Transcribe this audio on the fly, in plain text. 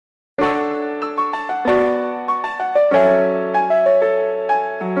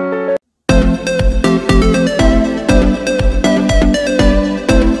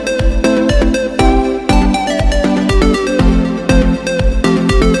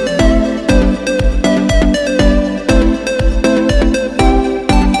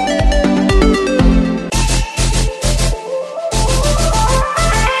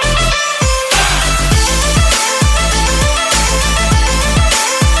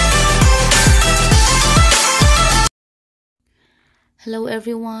Hello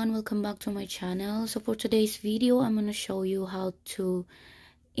everyone, welcome back to my channel. So for today's video, I'm going to show you how to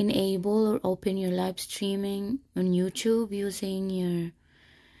enable or open your live streaming on YouTube using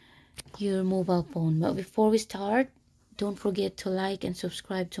your mobile phone. But before we start, don't forget to like and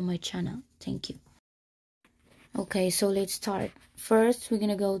subscribe to my channel. Thank you. Okay, so let's start. First, we're going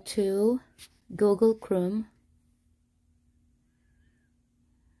to go to Google Chrome.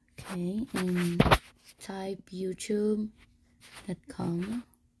 Okay, and type youtube.com.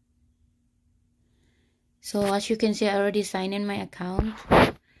 So as you can see, I already signed in my account.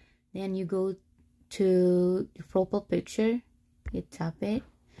 Then you go to the profile picture, you tap it,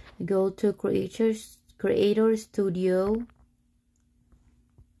 you go to creator studio,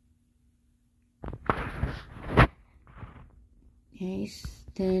 yes.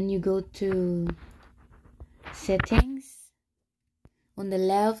 Then you go to settings. On the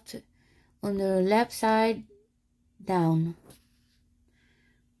left side down,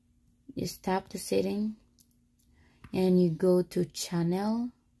 just tap the setting and you go to channel,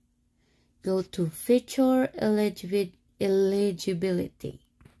 go to feature eligibility.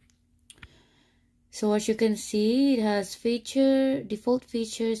 So as you can see, it has default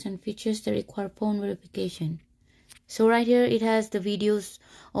features and features that require phone verification. So right here it has the videos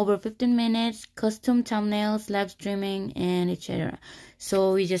over 15 minutes, custom thumbnails, live streaming, and etc.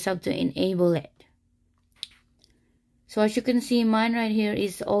 So we just have to enable it. So as you can see, mine right here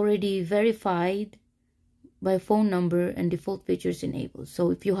is already verified by phone number and default features enabled. So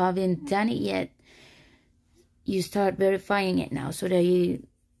if you haven't done it yet, you start verifying it now so that you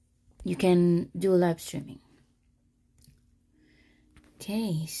can do live streaming.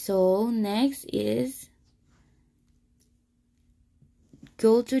 Okay, so next is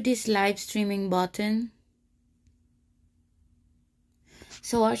go to this live streaming button.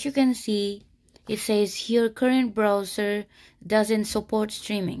 So as you can see, it says your current browser doesn't support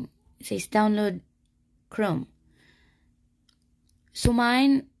streaming. It says download Chrome. So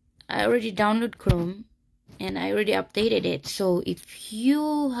mine, I already downloaded Chrome and I already updated it. So if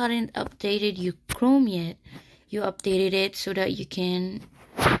you hadn't updated your Chrome yet, you updated it so that you can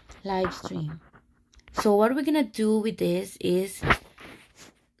live stream. So what we're gonna do with this is,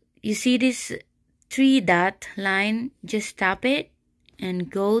 you see this 3-dot line, just tap it and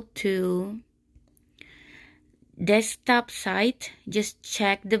go to desktop site. Just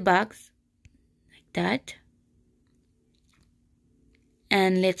check the box like that,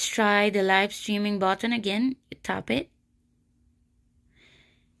 and let's try the live streaming button again. You tap it